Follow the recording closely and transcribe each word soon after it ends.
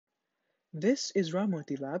This is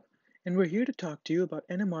Ramamoorthy Lab, and we're here to talk to you about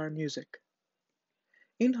NMR music.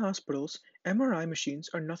 In hospitals, MRI machines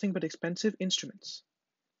are nothing but expensive instruments.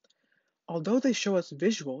 Although they show us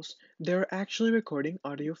visuals, they're actually recording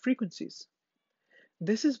audio frequencies.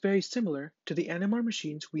 This is very similar to the NMR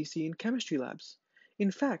machines we see in chemistry labs.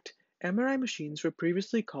 In fact, MRI machines were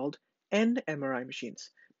previously called NMRI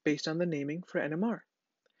machines, based on the naming for NMR.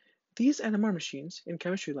 These NMR machines in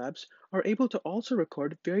chemistry labs are able to also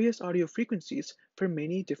record various audio frequencies for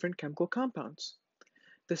many different chemical compounds.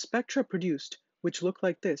 The spectra produced, which look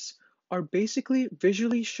like this, are basically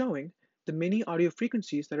visually showing the many audio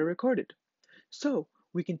frequencies that are recorded. So,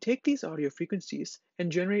 we can take these audio frequencies and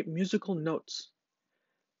generate musical notes.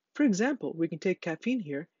 For example, we can take caffeine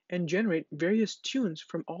here and generate various tunes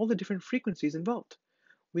from all the different frequencies involved.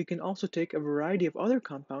 We can also take a variety of other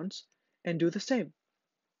compounds and do the same.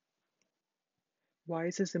 Why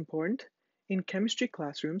is this important? In chemistry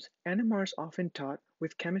classrooms, NMR is often taught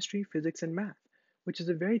with chemistry, physics, and math, which is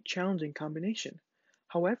a very challenging combination.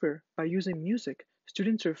 However, by using music,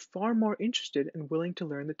 students are far more interested and willing to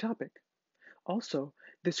learn the topic. Also,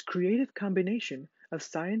 this creative combination of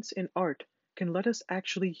science and art can let us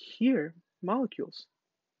actually hear molecules.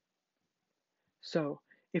 So,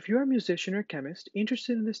 if you're a musician or chemist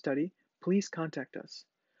interested in this study, please contact us.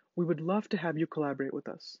 We would love to have you collaborate with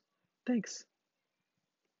us. Thanks.